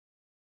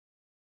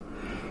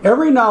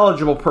Every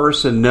knowledgeable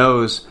person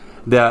knows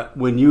that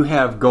when you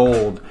have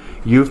gold,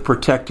 you've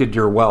protected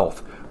your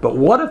wealth. But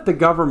what if the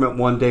government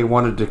one day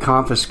wanted to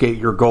confiscate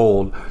your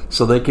gold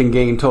so they can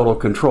gain total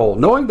control,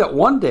 knowing that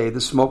one day the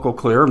smoke will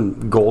clear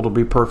and gold will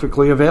be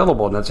perfectly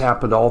available, and that's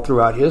happened all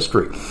throughout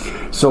history.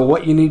 So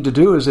what you need to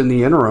do is, in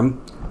the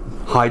interim,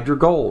 hide your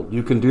gold.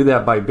 You can do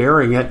that by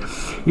burying it.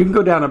 You can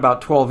go down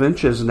about 12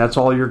 inches, and that's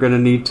all you're going to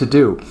need to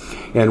do.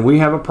 And we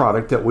have a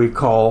product that we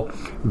call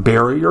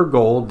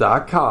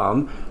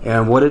buryyourgold.com,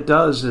 and what it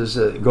does is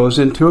it goes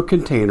into a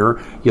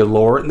container. You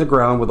lower it in the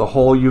ground with a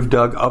hole you've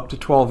dug up to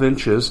 12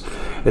 inches.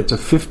 It's a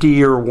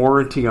 50-year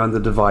warranty on the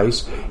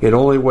device. It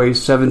only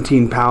weighs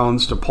 17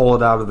 pounds to pull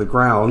it out of the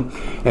ground,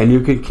 and you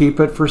can keep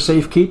it for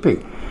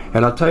safekeeping.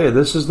 And I'll tell you,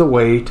 this is the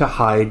way to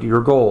hide your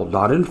gold.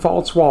 Not in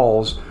false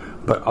walls,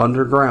 but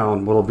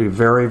underground, will be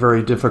very,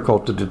 very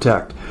difficult to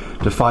detect.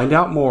 To find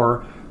out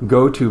more,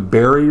 go to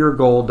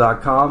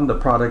buryyourgold.com. The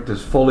product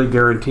is fully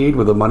guaranteed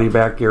with a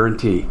money-back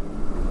guarantee.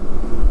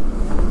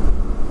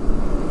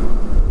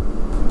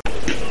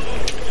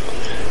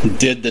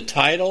 Did the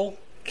title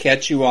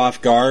catch you off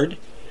guard?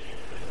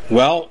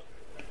 Well,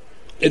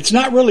 it's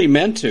not really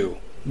meant to,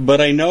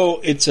 but I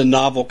know it's a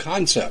novel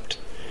concept.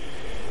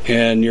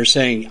 And you're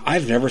saying,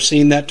 I've never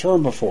seen that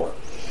term before.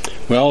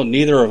 Well,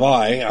 neither have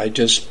I. I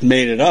just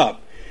made it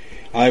up.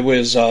 I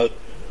was,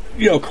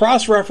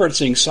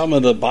 cross-referencing some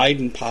of the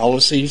Biden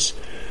policies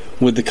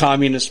with the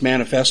Communist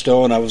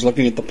Manifesto, and I was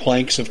looking at the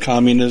planks of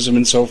communism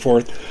and so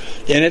forth,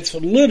 and it's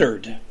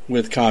littered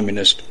with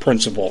communist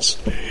principles.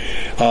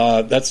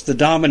 That's the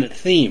dominant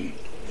theme.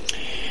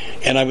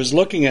 And I was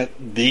looking at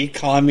the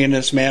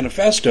Communist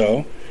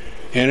Manifesto,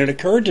 and it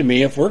occurred to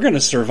me, if we're going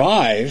to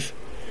survive,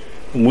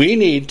 we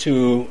need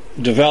to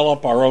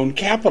develop our own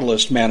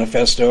capitalist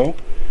manifesto,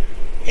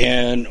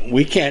 and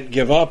we can't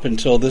give up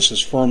until this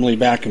is firmly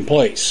back in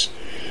place.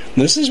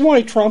 This is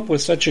why Trump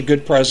was such a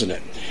good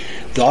president.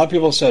 A lot of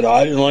people said,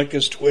 I didn't like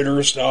his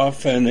Twitter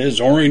stuff and his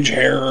orange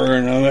hair,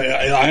 and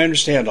I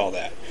understand all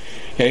that.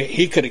 Okay?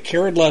 He could have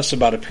cared less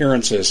about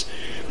appearances,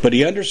 but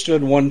he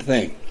understood one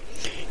thing.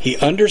 He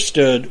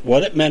understood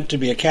what it meant to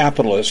be a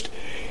capitalist,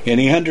 and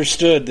he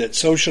understood that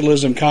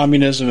socialism,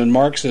 communism, and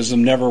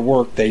Marxism never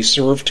worked. They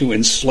serve to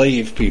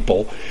enslave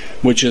people,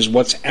 which is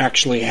what's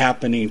actually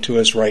happening to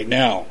us right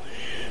now.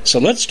 So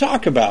let's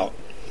talk about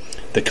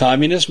the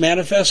Communist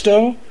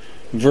Manifesto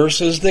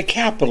versus the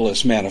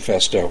Capitalist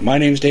Manifesto. My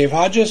name's Dave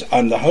Hodges.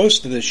 I'm the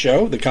host of this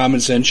show, The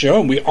Common Sense Show,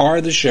 and we are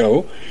the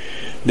show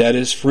that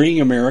is freeing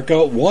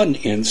America one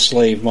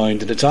enslaved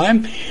mind at a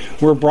time.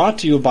 We're brought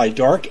to you by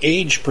Dark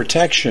Age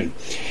Protection,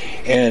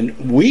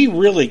 and we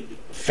really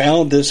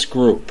found this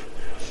group,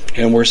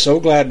 and we're so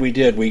glad we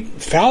did. We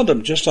found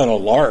them just on a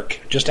lark,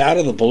 just out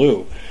of the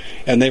blue,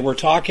 and they were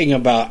talking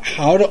about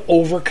how to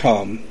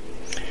overcome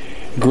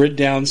grid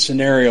down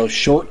scenarios,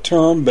 short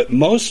term, but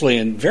mostly,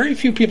 and very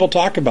few people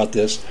talk about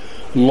this,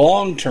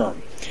 long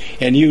term.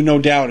 And you, no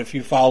doubt, if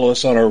you follow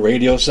us on our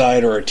radio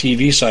side or our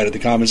TV side at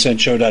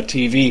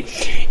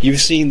thecommonsenseshow.tv,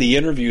 you've seen the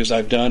interviews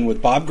I've done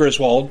with Bob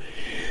Griswold,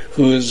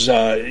 who's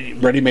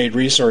Ready Made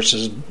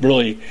Resources,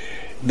 really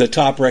the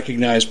top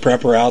recognized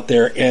prepper out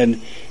there,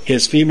 and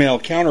his female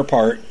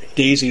counterpart,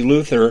 Daisy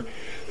Luther,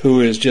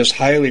 who is just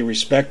highly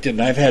respected.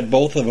 And I've had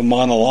both of them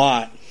on a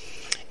lot.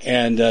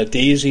 And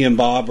Daisy and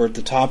Bob are at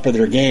the top of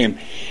their game.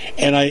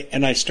 And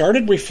I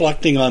started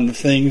reflecting on the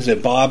things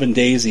that Bob and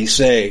Daisy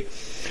say.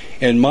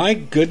 And my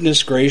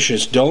goodness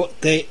gracious, don't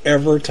they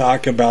ever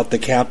talk about the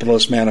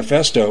Capitalist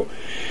Manifesto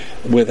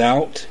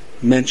without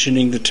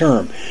mentioning the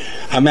term.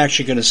 I'm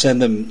actually going to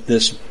send them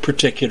this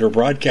particular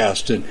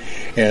broadcast, and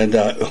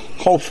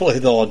hopefully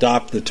they'll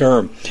adopt the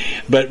term.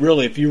 But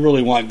really, if you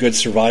really want good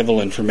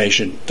survival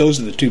information, those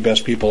are the two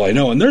best people I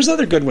know. And there's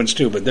other good ones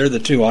too, but they're the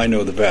two I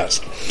know the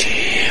best.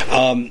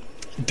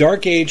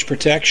 Dark Age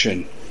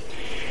Protection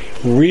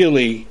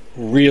really,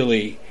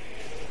 really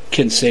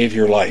can save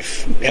your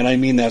life. And I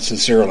mean that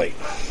sincerely.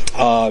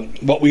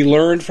 What we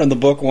learned from the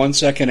book 1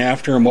 Second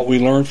After and what we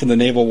learned from the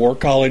Naval War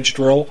College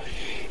drill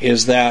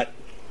is that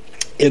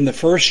in the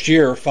first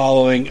year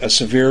following a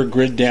severe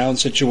grid down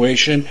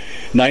situation,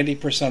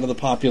 90% of the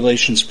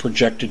population is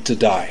projected to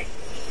die.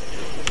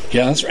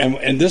 Yeah,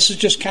 and this is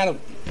just kind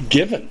of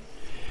given.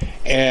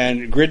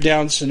 And grid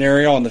down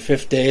scenario, on the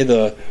fifth day,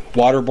 the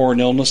waterborne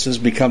illnesses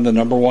become the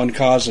number one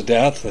cause of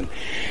death, and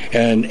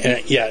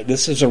yeah,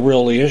 this is a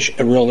real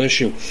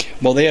issue.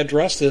 Well, they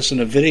addressed this in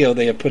a video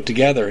they have put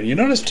together, and you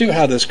notice too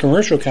how this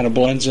commercial kind of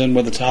blends in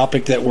with the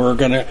topic that we're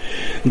going to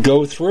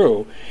go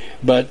through.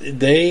 But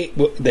they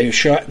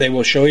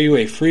will show you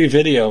a free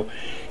video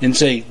and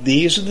say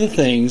these are the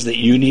things that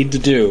you need to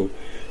do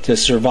to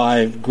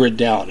survive grid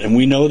down. And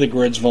we know the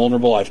grid's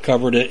vulnerable. I've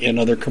covered it in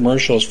other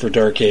commercials for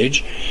Dark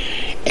Age,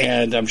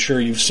 and I'm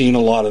sure you've seen a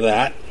lot of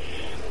that.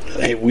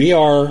 Hey, we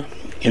are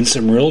in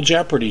some real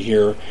jeopardy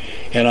here,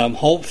 and I'm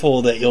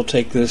hopeful that you'll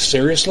take this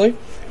seriously.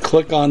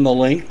 Click on the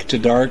link to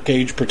Dark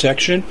Age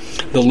Protection.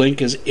 The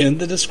link is in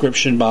the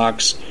description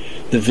box.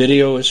 The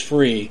video is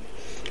free,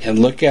 and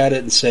look at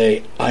it and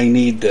say, I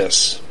need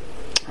this.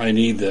 I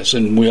need this,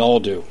 and we all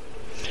do.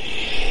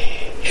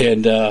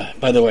 And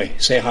by the way,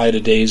 say hi to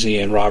Daisy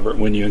and Robert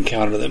when you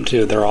encounter them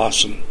too. They're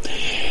awesome.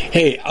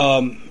 Hey,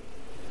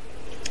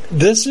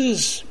 this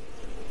is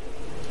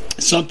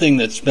something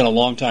that's been a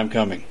long time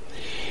coming.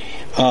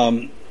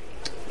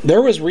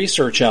 There was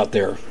research out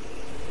there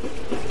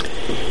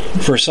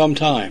for some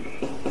time,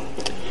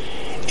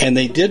 and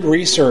they did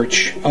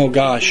research. Oh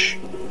gosh,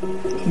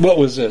 what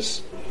was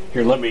this?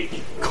 Here, let me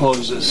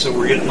close this so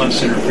we're getting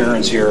less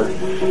interference here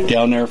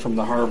down there from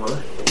the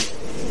harbor.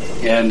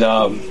 And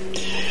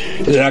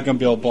they're not going to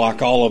be able to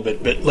block all of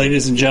it. But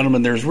ladies and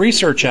gentlemen, there's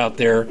research out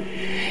there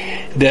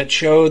that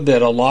showed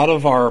that a lot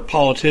of our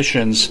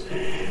politicians,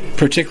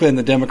 particularly in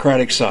the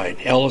Democratic side,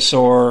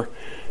 Ellison,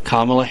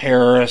 Kamala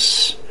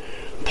Harris,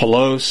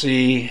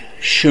 Pelosi,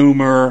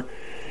 Schumer,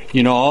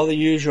 all the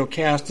usual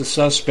cast of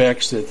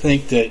suspects that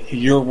think that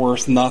you're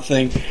worth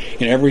nothing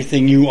and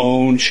everything you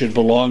own should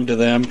belong to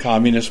them,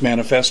 Communist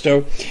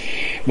Manifesto.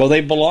 Well,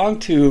 they belong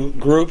to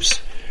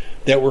groups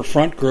that were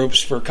front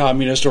groups for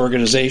communist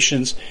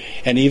organizations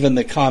and even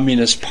the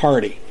Communist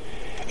Party,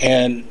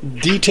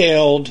 and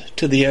detailed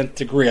to the nth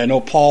degree. I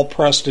know Paul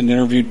Preston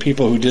interviewed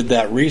people who did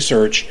that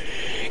research,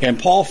 and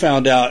Paul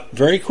found out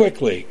very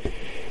quickly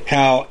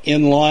how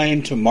in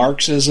line to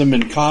Marxism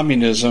and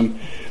communism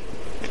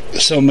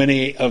so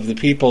many of the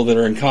people that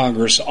are in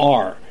Congress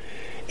are.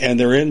 And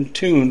they're in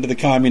tune to the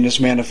Communist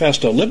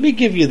Manifesto. Let me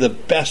give you the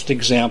best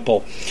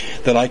example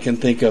that I can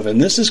think of. And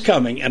this is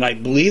coming, and I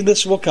believe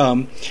this will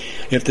come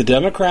if the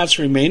Democrats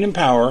remain in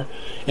power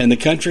and the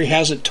country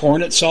hasn't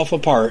torn itself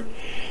apart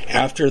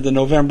after the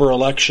November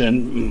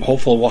election.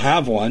 Hopefully we'll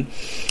have one.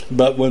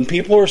 But when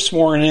people are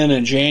sworn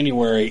in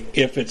January,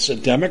 if it's a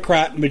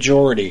Democrat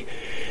majority,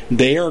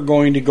 they are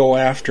going to go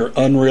after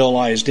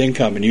unrealized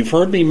income. And you've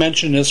heard me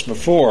mention this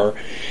before,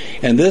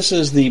 and this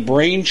is the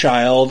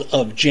brainchild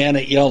of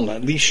Janet Yellen.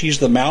 At least she's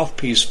the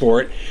mouthpiece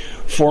for it.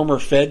 Former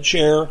Fed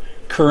chair,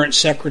 current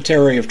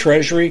Secretary of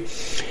Treasury.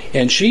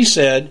 And she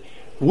said,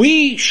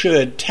 we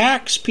should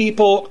tax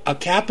people a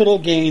capital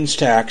gains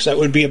tax. That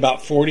would be about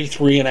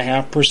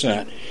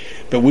 43.5%.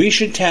 But we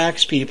should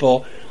tax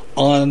people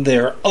on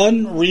their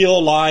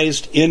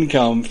unrealized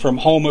income from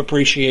home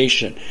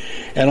appreciation.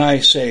 And I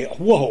say,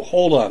 whoa,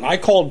 hold on. I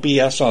called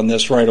BS on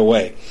this right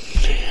away.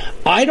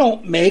 I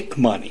don't make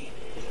money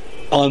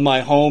on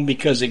my home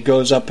because it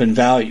goes up in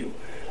value.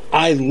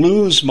 I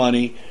lose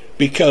money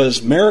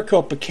because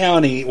Maricopa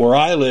County, where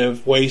I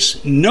live,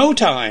 wastes no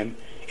time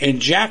in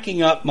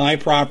jacking up my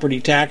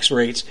property tax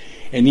rates,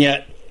 and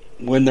yet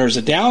when there's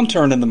a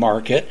downturn in the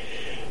market,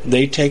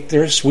 they take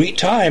their sweet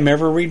time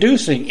ever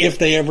reducing, if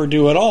they ever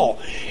do at all.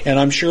 And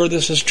I'm sure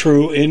this is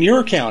true in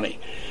your county.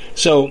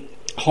 So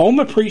home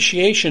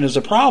appreciation is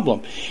a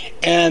problem.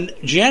 And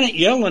Janet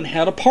Yellen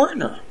had a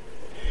partner.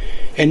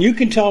 And you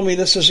can tell me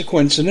this is a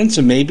coincidence,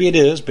 and maybe it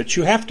is, but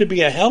you have to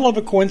be a hell of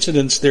a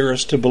coincidence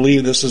theorist to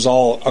believe this is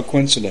all a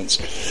coincidence.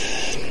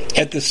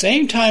 At the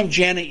same time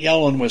Janet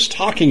Yellen was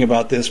talking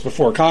about this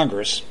before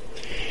Congress,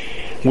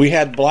 we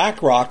had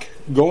BlackRock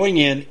going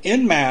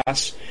in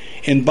masse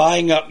and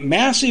buying up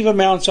massive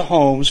amounts of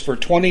homes for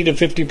 20 to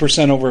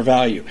 50% over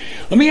value.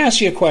 Let me ask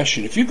you a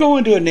question. If you go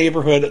into a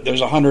neighborhood,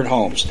 there's 100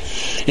 homes,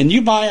 and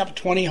you buy up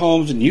 20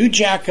 homes and you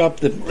jack up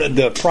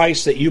the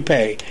price that you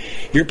pay,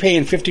 you're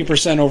paying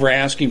 50% over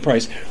asking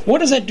price. What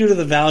does that do to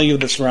the value of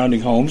the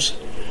surrounding homes?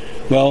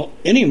 Well,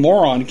 any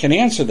moron can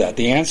answer that.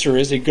 The answer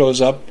is it goes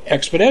up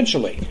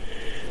exponentially.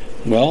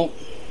 Well,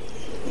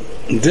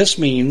 this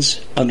means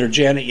under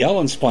Janet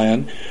Yellen's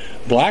plan,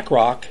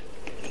 BlackRock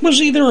was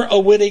either a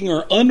witting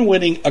or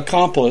unwitting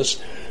accomplice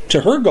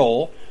to her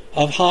goal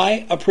of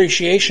high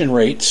appreciation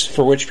rates,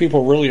 for which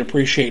people really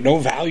appreciate no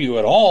value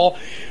at all,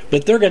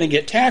 but they're going to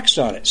get taxed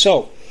on it.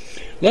 So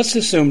let's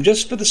assume,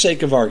 just for the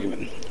sake of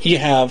argument, you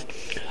have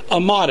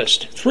a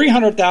modest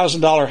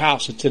 $300,000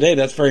 house. And today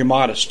that's very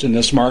modest in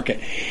this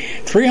market.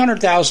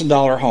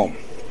 $300,000 home.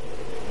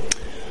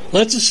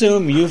 Let's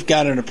assume you've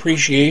got an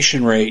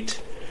appreciation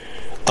rate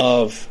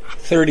of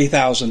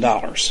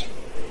 $30,000.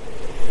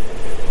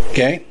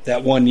 Okay,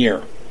 that 1 year.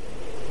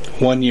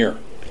 1 year.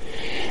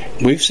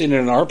 We've seen it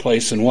in our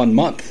place in 1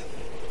 month.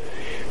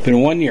 But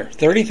in 1 year,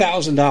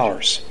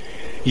 $30,000.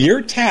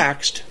 You're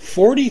taxed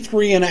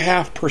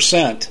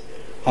 43.5%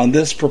 on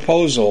this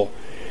proposal.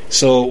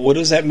 So what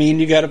does that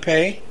mean you got to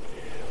pay?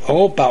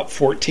 Oh, about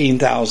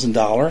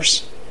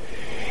 $14,000.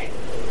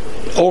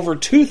 Over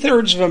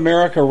 2/3 of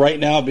America right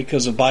now,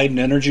 because of Biden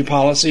energy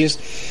policies,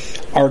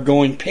 are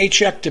going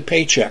paycheck to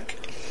paycheck.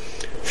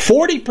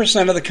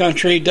 40% of the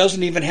country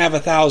doesn't even have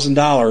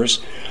 $1,000.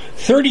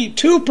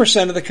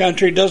 32% of the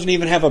country doesn't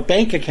even have a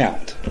bank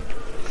account.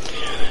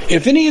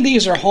 If any of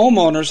these are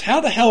homeowners, how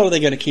the hell are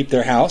they going to keep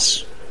their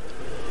house?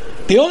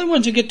 The only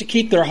ones who get to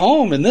keep their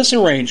home in this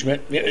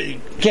arrangement...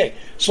 Okay,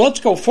 so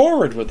let's go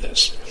forward with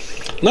this.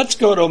 Let's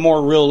go to a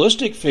more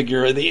realistic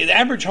figure. The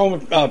average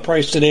home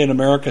price today in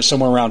America is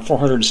somewhere around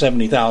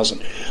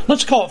 $470,000.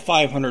 Let's call it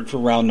 $500 for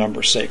round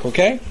numbers' sake,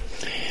 okay?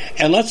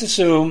 And let's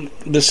assume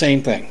the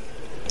same thing.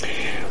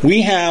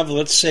 We have,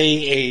 let's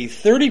say, a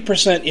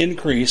 30%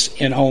 increase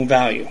in home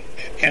value.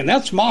 And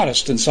that's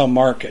modest in some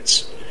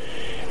markets.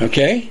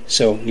 Okay,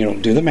 so,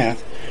 do the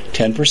math.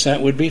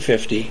 10% would be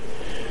 50.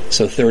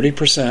 So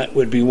 30%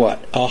 would be what?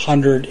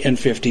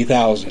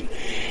 150,000.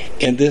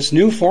 And this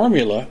new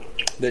formula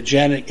that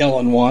Janet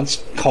Yellen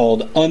wants,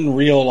 called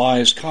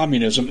unrealized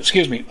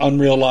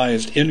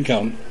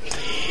income,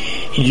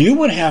 you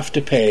would have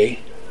to pay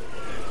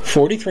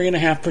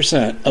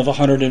 43.5% of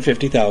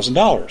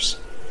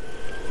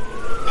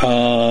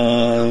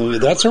 $150,000.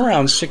 That's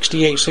around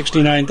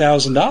 $68,000,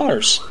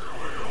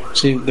 $69,000.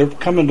 See, they're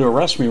coming to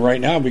arrest me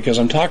right now because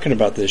I'm talking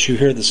about this. You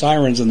hear the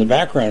sirens in the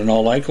background in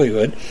all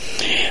likelihood.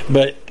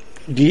 But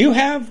do you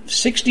have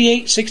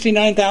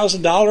 $68,000,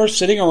 $69,000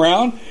 sitting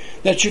around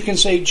that you can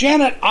say,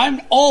 Janet, I'm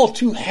all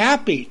too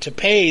happy to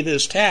pay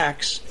this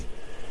tax?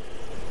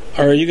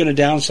 Or are you going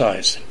to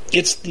downsize?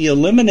 It's the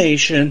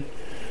elimination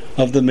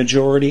of the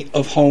majority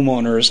of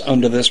homeowners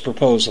under this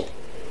proposal.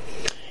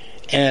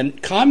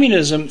 And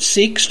communism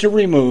seeks to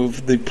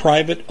remove the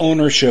private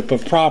ownership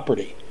of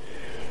property.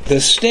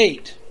 The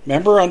state,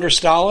 remember under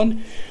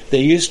Stalin,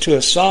 they used to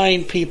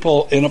assign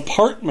people an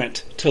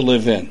apartment to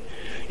live in.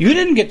 You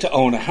didn't get to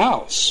own a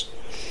house.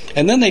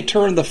 And then they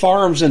turned the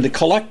farms into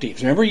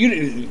collectives. Remember,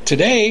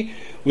 today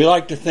we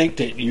like to think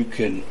that you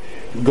can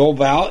go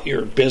about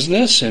your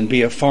business and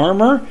be a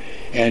farmer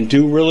and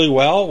do really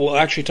well. We'll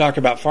actually talk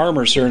about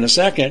farmers here in a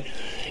second.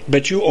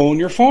 But you own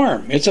your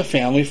farm. It's a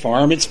family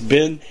farm. It's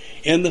been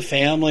in the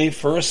family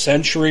for a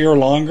century or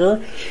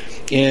longer.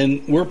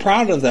 And we're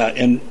proud of that.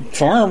 And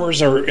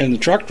farmers and the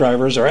truck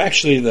drivers are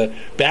actually the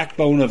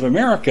backbone of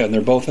America, and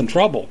they're both in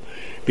trouble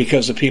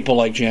because of people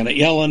like Janet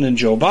Yellen and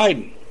Joe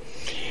Biden.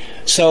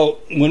 So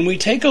when we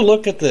take a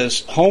look at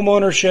this, home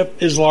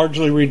ownership is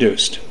largely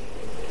reduced.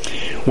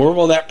 Where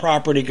will that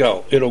property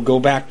go? It'll go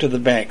back to the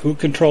bank. Who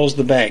controls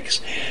the banks?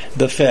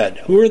 The Fed.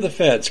 Who are the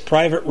Feds?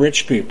 Private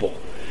rich people.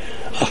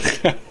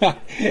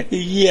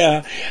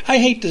 Yeah, I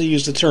hate to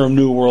use the term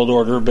New World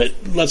Order, but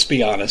let's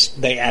be honest.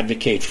 They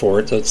advocate for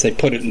it. They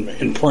put it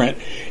in print.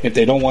 If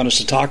they don't want us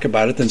to talk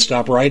about it, then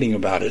stop writing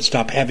about it.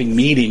 Stop having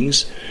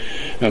meetings.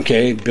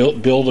 Okay,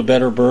 build a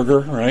better burger,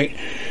 right?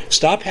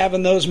 Stop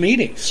having those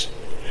meetings.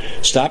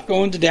 Stop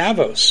going to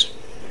Davos.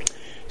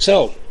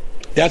 So,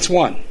 that's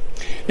one.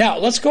 Now,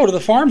 let's go to the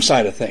farm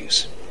side of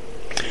things.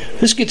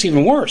 This gets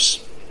even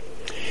worse.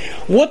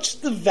 What's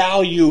the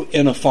value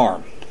in a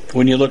farm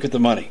when you look at the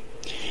money?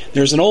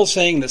 There's an old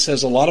saying that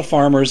says a lot of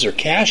farmers are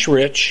cash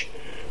rich,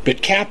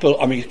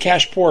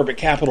 cash poor, but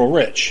capital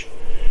rich,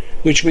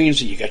 which means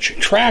that you got your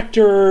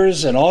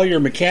tractors and all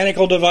your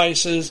mechanical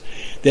devices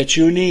that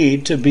you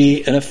need to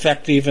be an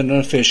effective and an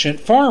efficient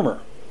farmer.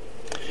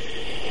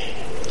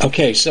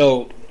 Okay,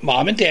 so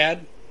mom and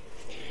dad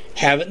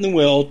have it in the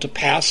will to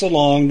pass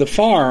along the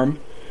farm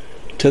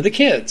to the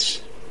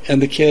kids,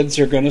 and the kids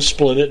are going to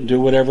split it and do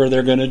whatever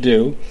they're going to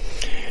do.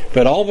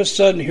 But all of a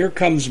sudden, here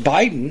comes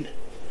Biden,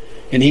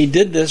 and he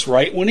did this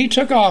right when he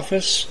took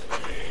office.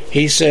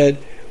 He said,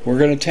 we're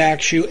going to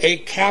tax you a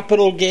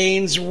capital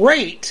gains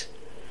rate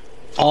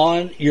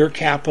on your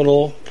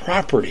capital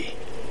property.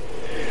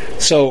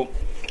 So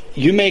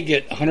you may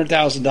get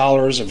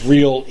 $100,000 of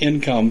real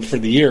income for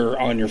the year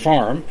on your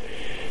farm,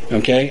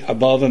 okay,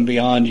 above and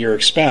beyond your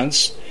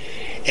expense.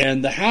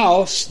 And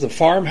the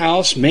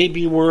farmhouse may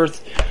be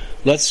worth,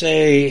 let's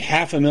say,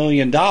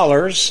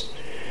 $500,000,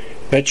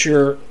 but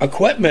your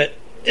equipment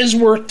is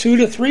worth $2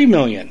 to $3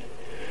 million.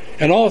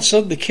 And all of a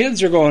sudden the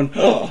kids are going,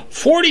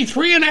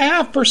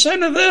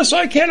 43.5% of this,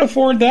 I can't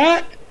afford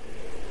that.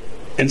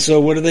 And so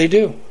what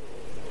do?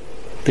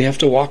 They have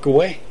to walk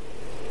away.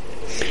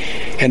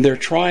 And they're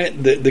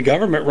trying, the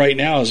government right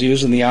now is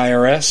using the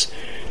IRS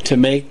to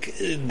make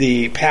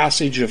the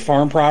passage of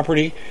farm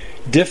property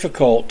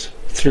difficult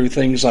through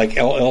things like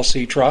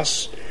LLC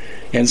trusts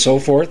and so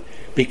forth,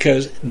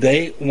 because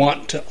they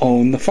want to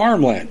own the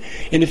farmland.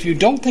 And if you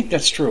don't think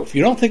that's true, if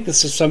you don't think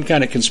this is some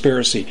kind of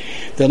conspiracy,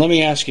 then let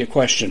me ask you a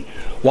question.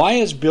 Why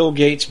is Bill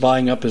Gates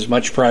buying up as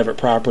much private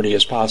property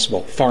as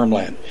possible,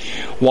 farmland?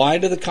 Why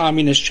do the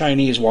communist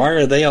Chinese, why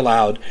are they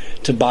allowed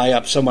to buy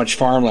up so much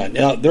farmland?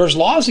 Now, there's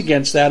laws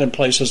against that in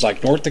places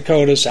like North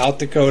Dakota, South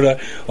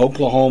Dakota,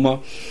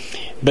 Oklahoma,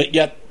 but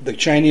yet the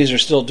Chinese are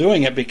still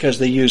doing it because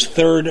they use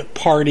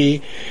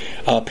third-party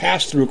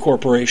pass-through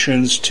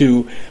corporations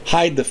to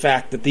hide the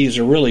fact that these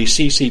are really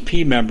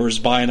CCP members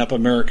buying up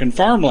American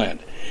farmland.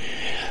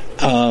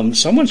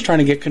 Someone's trying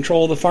to get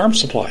control of the farm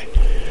supply.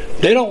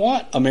 They don't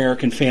want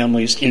American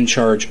families in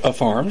charge of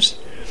farms.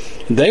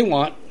 They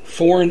want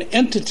foreign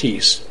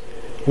entities,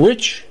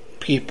 rich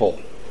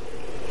people,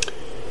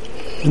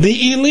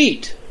 the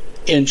elite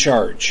in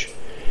charge.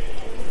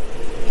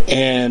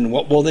 And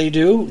what will they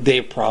do?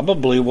 They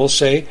probably will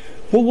say,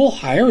 well, we'll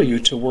hire you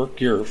to work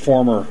your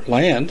former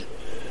land.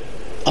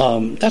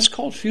 That's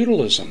called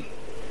feudalism.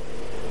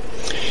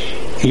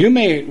 You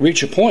may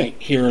reach a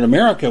point here in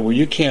America where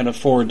you can't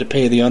afford to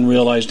pay the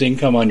unrealized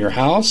income on your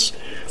house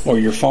or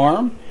your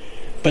farm,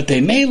 but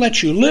they may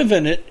let you live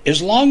in it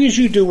as long as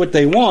you do what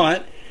they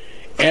want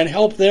and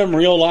help them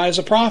realize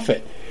a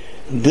profit.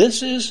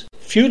 This is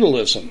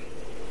feudalism.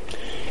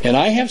 And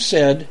I have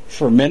said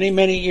for many,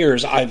 many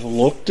years, I've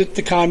looked at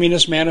the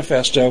Communist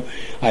Manifesto,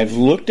 I've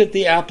looked at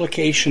the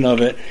application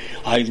of it,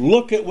 I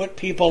look at what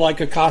people like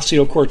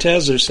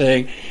Ocasio-Cortez are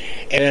saying,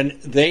 and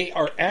they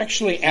are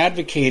actually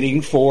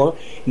advocating for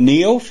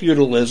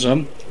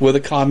neo-feudalism with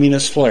a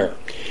communist flair.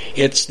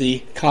 It's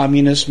the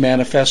Communist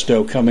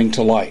Manifesto coming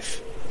to life.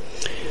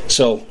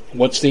 So,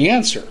 what's the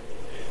answer?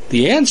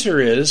 The answer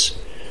is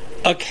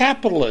a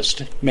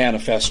capitalist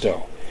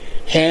manifesto.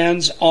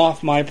 Hands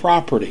off my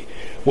property.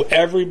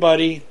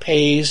 Everybody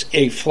pays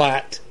a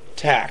flat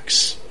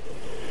tax,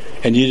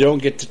 and you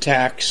don't get to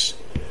tax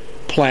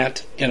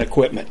plant and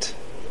equipment.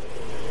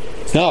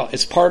 No,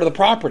 it's part of the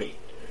property.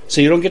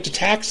 So you don't get to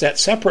tax that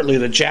separately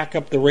to jack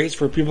up the rates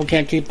where people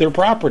can't keep their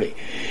property.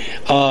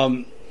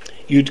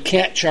 You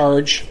can't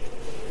charge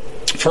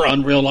for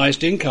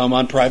unrealized income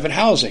on private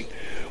housing.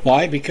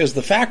 Why? Because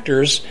the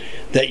factors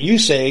that you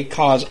say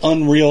cause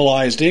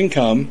unrealized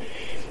income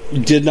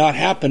did not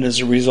happen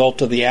as a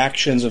result of the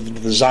actions of the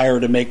desire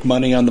to make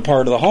money on the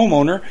part of the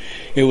homeowner.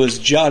 It was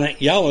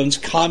Janet Yellen's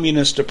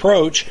communist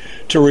approach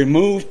to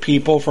remove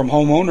people from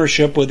home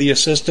ownership with the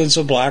assistance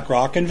of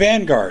BlackRock and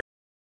Vanguard.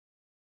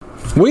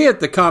 We at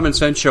the Common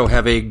Sense Show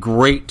have a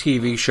great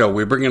TV show.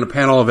 We bring in a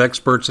panel of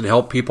experts and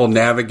help people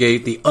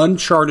navigate the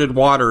uncharted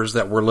waters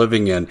that we're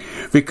living in.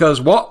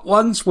 Because what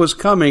once was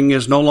coming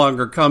is no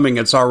longer coming.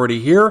 It's already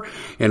here,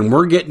 and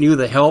we're getting you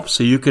the help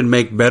so you can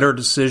make better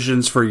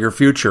decisions for your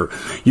future.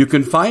 You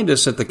can find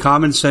us at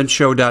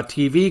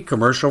thecommonsenseshow.tv,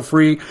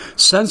 commercial-free,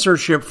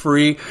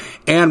 censorship-free,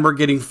 and we're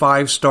getting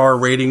 5-star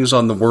ratings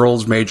on the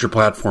world's major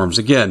platforms.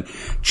 Again,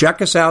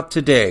 check us out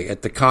today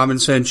at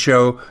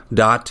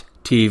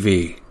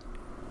thecommonsenseshow.tv.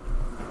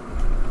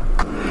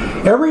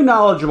 Every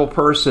knowledgeable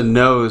person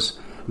knows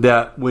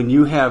that when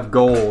you have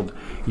gold,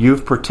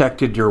 you've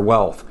protected your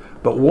wealth.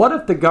 But what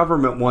if the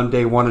government one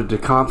day wanted to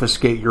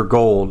confiscate your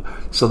gold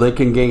so they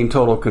can gain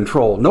total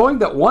control, knowing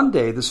that one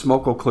day the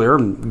smoke will clear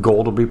and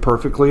gold will be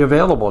perfectly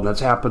available, and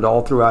that's happened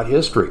all throughout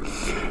history.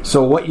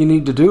 So what you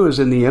need to do is,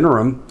 in the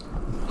interim,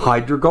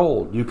 hide your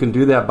gold. You can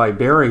do that by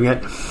burying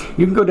it.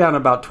 You can go down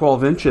about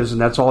 12 inches, and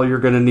that's all you're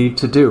going to need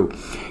to do.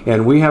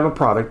 And we have a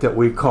product that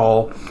we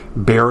call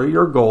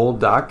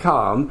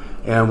buryyourgold.com,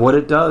 and what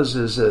it does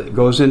is it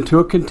goes into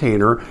a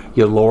container,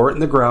 you lower it in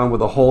the ground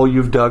with a hole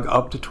you've dug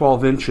up to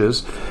 12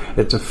 inches.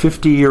 It's a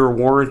 50-year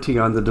warranty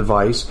on the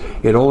device.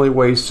 It only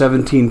weighs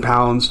 17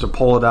 pounds to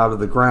pull it out of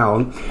the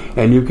ground,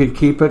 and you can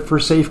keep it for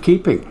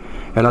safekeeping.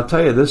 And I'll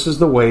tell you, this is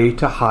the way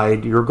to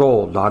hide your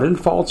gold, not in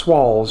false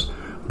walls,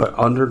 but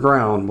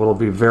underground. Will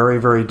be very,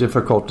 very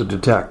difficult to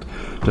detect.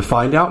 To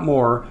find out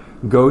more,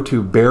 go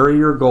to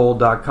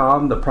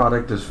buryyourgold.com. The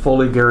product is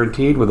fully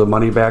guaranteed with a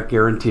money-back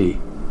guarantee.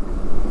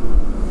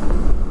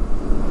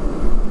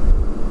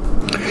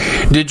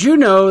 Did you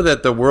know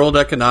that the World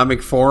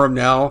Economic Forum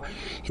now,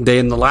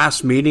 in the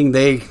last meeting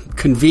they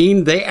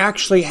convened, they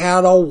actually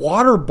had a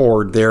water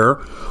board there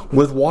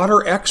with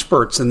water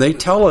experts, and they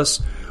tell us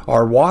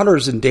our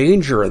water's in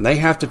danger and they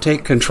have to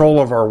take control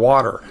of our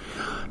water.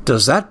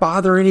 Does that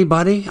bother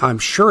anybody? I'm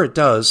sure it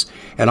does.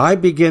 And I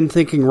begin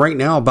thinking right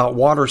now about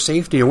water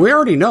safety. And we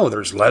already know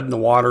there's lead in the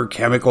water,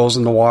 chemicals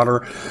in the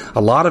water.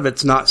 A lot of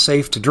it's not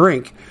safe to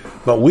drink.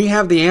 But we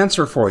have the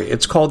answer for you.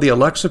 It's called the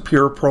Alexa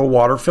Pure Pro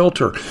Water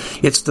Filter.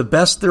 It's the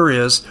best there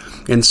is,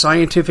 and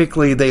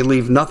scientifically they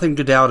leave nothing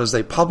to doubt as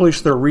they publish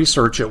their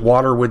research at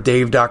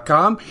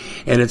waterwithdave.com,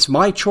 and it's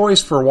my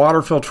choice for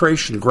water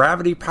filtration.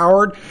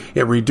 Gravity-powered,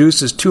 it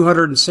reduces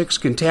 206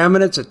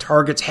 contaminants, it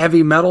targets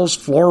heavy metals,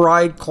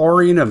 fluoride,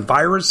 chlorine, and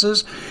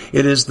viruses.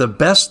 It is the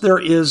best there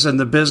is in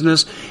the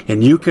business,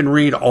 and you can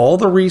read all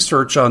the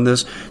research on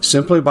this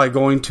simply by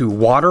going to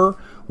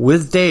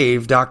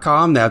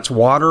waterwithdave.com. That's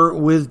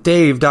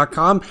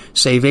waterwithdave.com.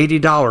 Save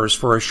 $80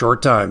 for a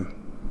short time.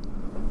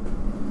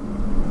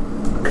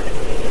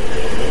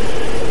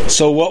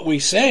 So what we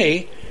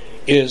say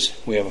is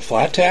we have a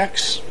flat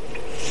tax.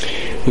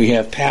 We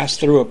have passed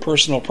through a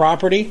personal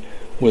property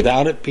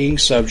without it being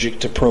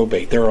subject to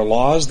probate. There are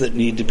laws that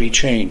need to be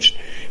changed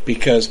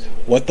because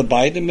what the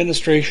Biden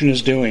administration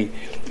is doing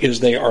is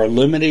they are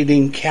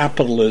eliminating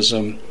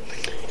capitalism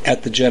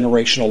at the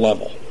generational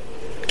level.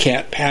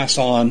 Can't pass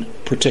on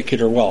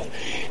particular wealth.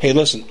 Hey,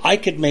 listen, I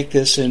could make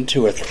this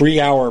into a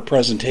 3-hour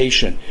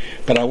presentation,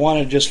 but I want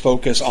to just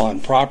focus on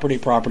property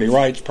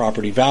rights,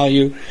 property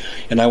value,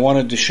 and I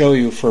wanted to show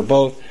you for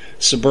both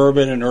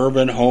suburban and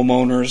urban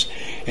homeowners,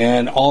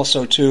 and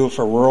also, too,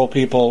 for rural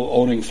people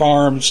owning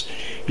farms.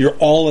 You're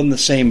all in the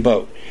same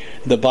boat.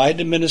 The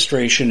Biden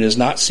administration is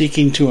not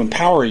seeking to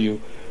empower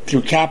you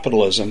through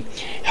capitalism,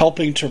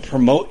 helping to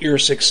promote your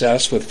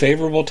success with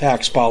favorable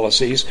tax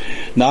policies,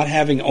 not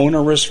having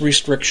onerous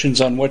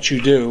restrictions on what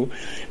you do,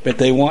 but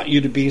they want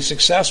you to be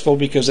successful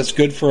because it's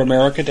good for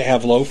America to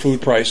have low food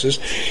prices.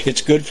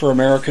 It's good for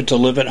America to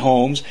live at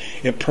homes.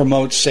 It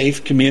promotes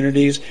safe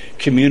communities,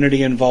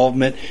 community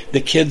involvement.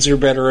 The kids are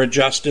better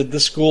adjusted. The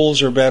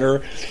schools are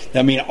better.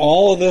 I mean,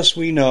 all of this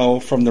we know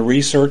from the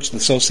research the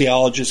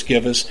sociologists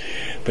give us,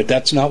 but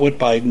that's not what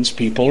Biden's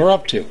people are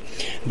up to.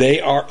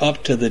 They are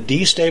up to the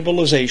destabilization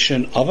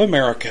destabilization of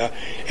America,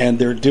 and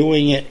they're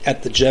doing it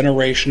at the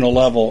generational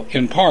level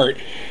in part,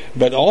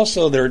 but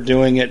also they're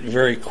doing it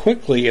very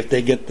quickly if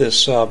they get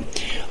this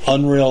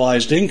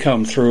unrealized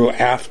income through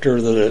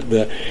after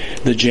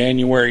the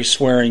January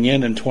swearing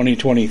in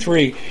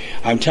 2023.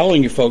 I'm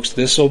telling you folks,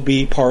 this will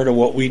be part of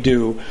what we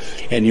do,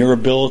 and your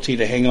ability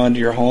to hang on to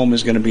your home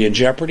is going to be in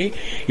jeopardy.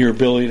 Your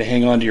ability to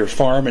hang on to your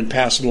farm and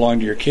pass it along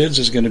to your kids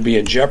is going to be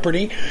in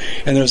jeopardy,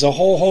 and there's a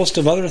whole host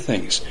of other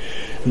things.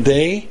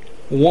 They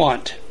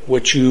want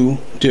what you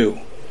do.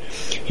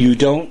 You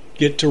don't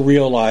get to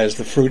realize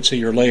the fruits of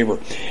your labor.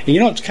 And you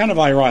know, it's kind of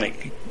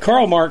ironic.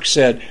 Karl Marx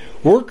said,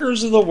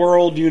 "Workers of the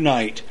world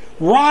unite.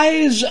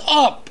 Rise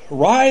up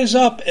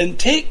and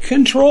take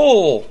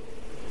control."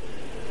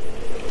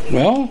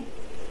 Well,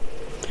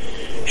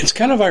 it's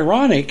kind of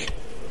ironic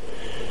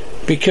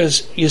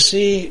because, you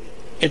see,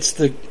 it's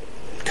the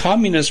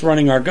communists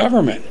running our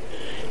government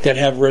that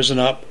have risen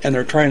up, and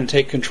they're trying to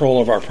take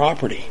control of our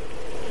property.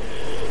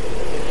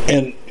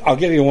 And I'll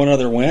give you one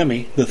other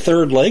whammy. The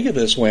third leg of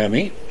this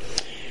whammy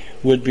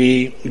would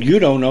be, you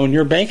don't own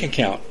your bank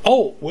account.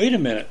 Oh, wait a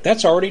minute.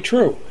 That's already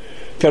true.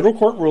 Federal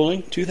court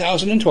ruling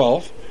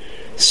 2012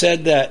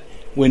 said that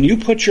when you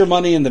put your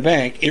money in the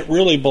bank, it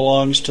really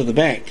belongs to the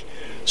bank.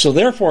 So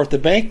therefore, if the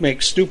bank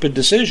makes stupid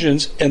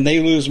decisions and they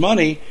lose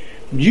money,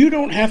 you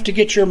don't have to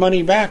get your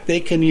money back. They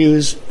can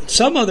use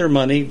some other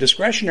money,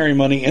 discretionary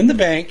money, in the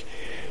bank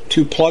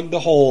to plug the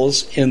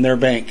holes in their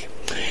bank.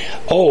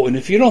 Oh, and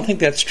if you don't think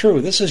that's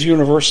true, this is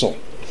universal.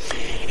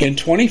 In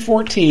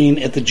 2014,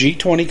 at the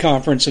G20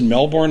 conference in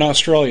Melbourne,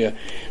 Australia,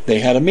 they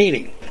had a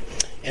meeting.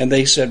 And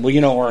they said, well,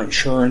 you know, our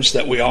insurance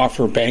that we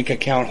offer bank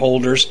account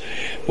holders,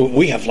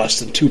 we have less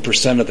than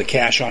 2% of the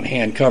cash on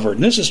hand covered.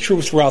 And this is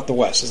true throughout the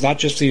West. It's not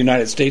just the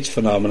United States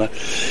phenomena.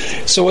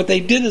 So what they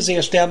did is they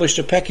established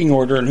a pecking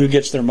order on who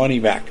gets their money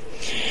back.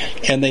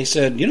 And they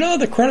said, you know,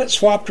 the credit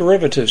swap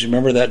derivatives, you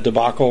remember that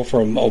debacle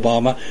from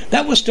Obama?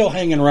 That was still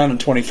hanging around in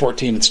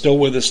 2014. It's still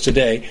with us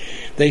today.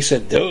 They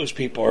said those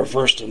people are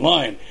first in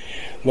line.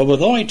 Well,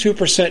 with only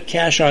 2%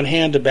 cash on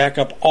hand to back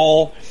up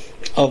all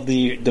of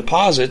the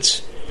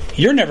deposits,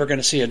 you're never going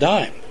to see a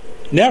dime.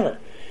 Never.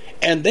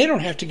 And they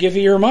don't have to give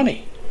you your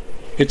money.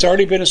 It's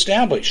already been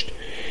established.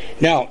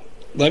 Now,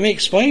 let me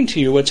explain to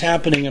you what's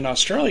happening in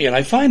Australia, and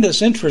I find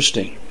this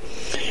interesting.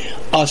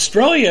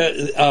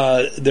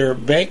 Australia, their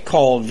bank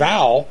called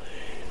VAL,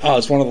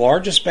 is one of the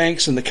largest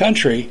banks in the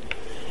country.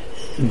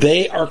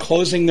 They are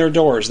closing their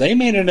doors. They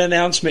made an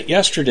announcement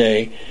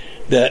yesterday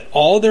that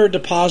all their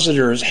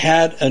depositors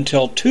had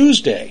until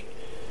Tuesday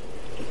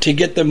to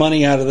get the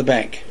money out of the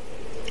bank.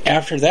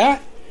 After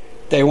that,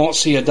 they won't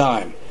see a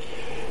dime.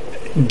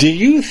 Do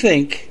you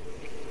think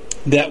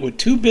that with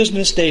 2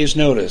 business days'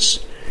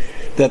 notice,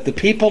 that the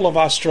people of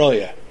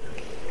Australia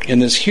in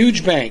this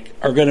huge bank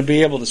are going to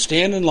be able to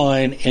stand in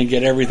line and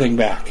get everything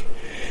back?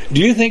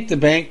 Do you think the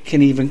bank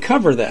can even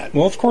cover that?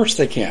 Well, of course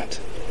they can't.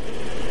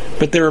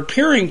 But they're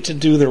appearing to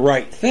do the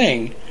right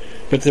thing.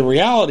 But the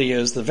reality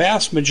is the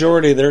vast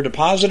majority of their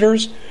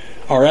depositors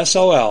are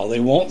SOL. They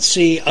won't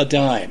see a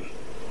dime.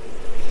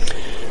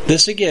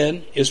 This,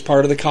 again, is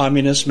part of the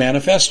Communist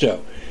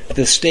Manifesto.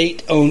 The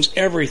state owns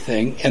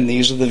everything, and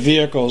these are the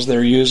vehicles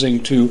they're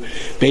using to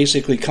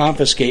basically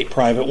confiscate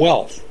private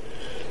wealth.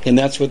 And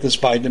that's what this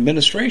Biden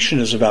administration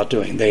is about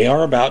doing. They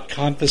are about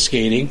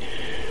confiscating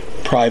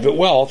private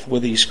wealth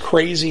with these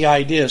crazy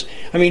ideas.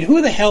 I mean,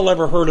 who the hell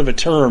ever heard of a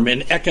term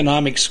in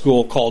economics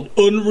school called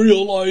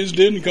unrealized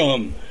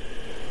income?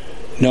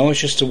 No, it's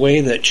just a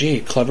way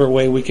that, clever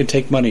way we can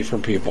take money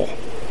from people.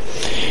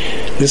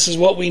 This is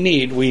what we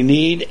need. We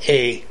need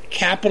a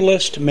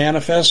capitalist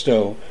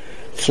manifesto.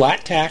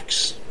 Flat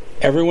tax.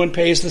 Everyone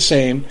pays the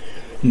same.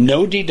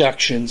 No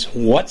deductions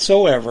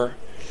whatsoever.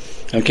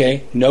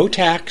 Okay? No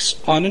tax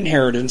on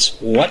inheritance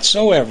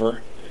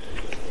whatsoever.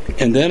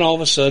 And then all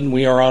of a sudden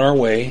we are on our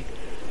way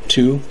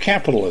to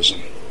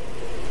capitalism.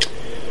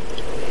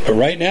 But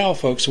right now,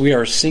 folks, we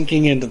are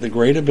sinking into the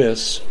great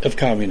abyss of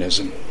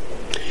communism.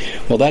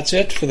 Well, that's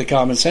it for the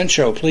Common Sense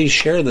Show. Please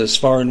share this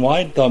far and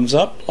wide. Thumbs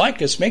up.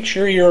 Like us. Make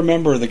sure you're a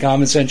member of the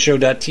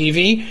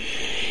CommonSenseShow.tv.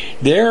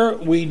 There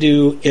we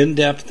do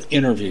in-depth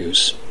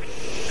interviews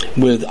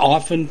with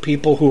often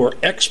people who are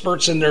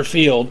experts in their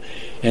field,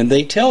 and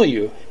they tell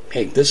you,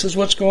 hey, this is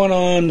what's going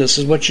on. This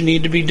is what you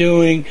need to be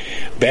doing.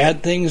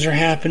 Bad things are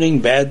happening.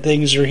 Bad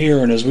things are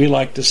here. And as we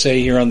like to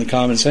say here on the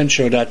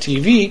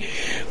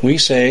CommonSenseShow.tv, we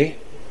say,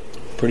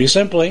 pretty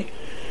simply,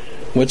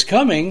 what's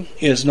coming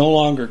is no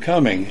longer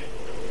coming.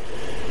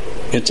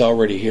 It's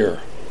already here.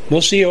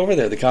 We'll see you over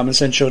there, the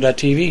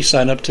CommonSenseShow.tv.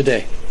 Sign up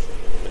today.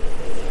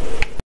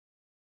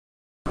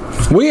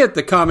 We at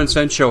the Common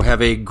Sense Show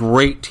have a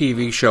great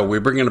TV show. We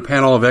bring in a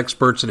panel of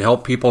experts and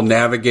help people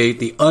navigate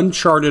the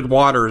uncharted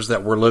waters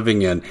that we're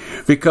living in.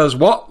 Because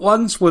what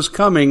once was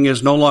coming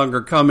is no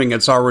longer coming.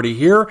 It's already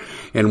here,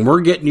 and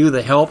we're getting you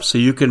the help so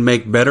you can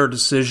make better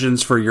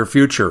decisions for your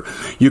future.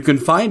 You can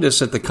find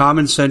us at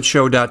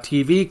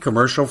thecommonsenseshow.tv,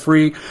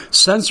 commercial-free,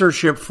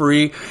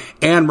 censorship-free,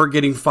 and we're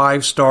getting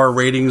 5-star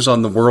ratings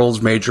on the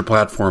world's major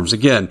platforms.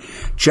 Again,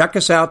 check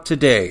us out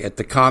today at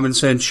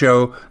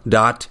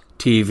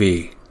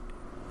thecommonsenseshow.tv.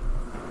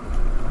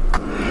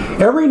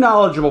 Every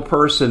knowledgeable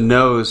person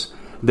knows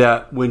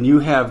that when you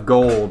have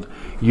gold,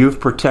 you've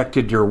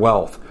protected your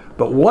wealth.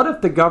 But what if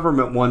the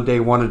government one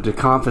day wanted to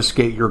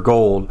confiscate your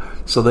gold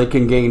so they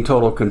can gain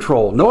total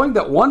control, knowing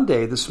that one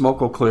day the smoke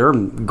will clear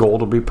and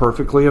gold will be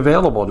perfectly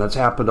available, and that's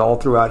happened all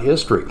throughout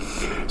history.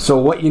 So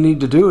what you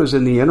need to do is,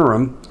 in the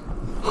interim,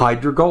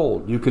 hide your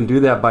gold. You can do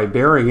that by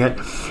burying it.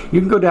 You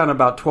can go down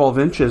about 12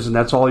 inches, and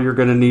that's all you're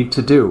going to need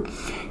to do.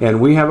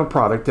 And we have a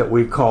product that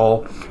we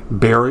call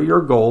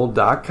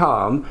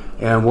buryyourgold.com,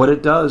 and what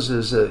it does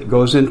is it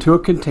goes into a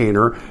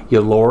container. You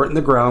lower it in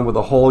the ground with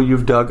a hole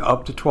you've dug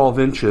up to 12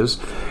 inches.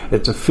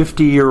 It's a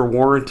 50-year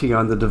warranty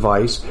on the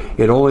device.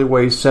 It only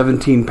weighs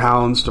 17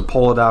 pounds to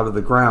pull it out of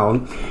the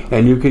ground,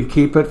 and you can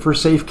keep it for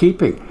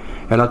safekeeping.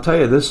 And I'll tell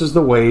you, this is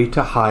the way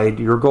to hide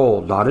your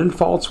gold, not in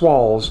false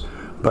walls,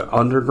 but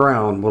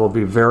underground, will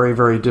be very,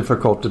 very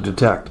difficult to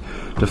detect.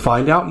 To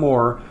find out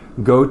more,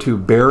 go to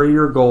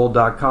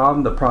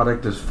buryyourgold.com. The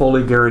product is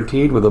fully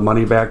guaranteed with a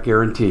money-back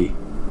guarantee.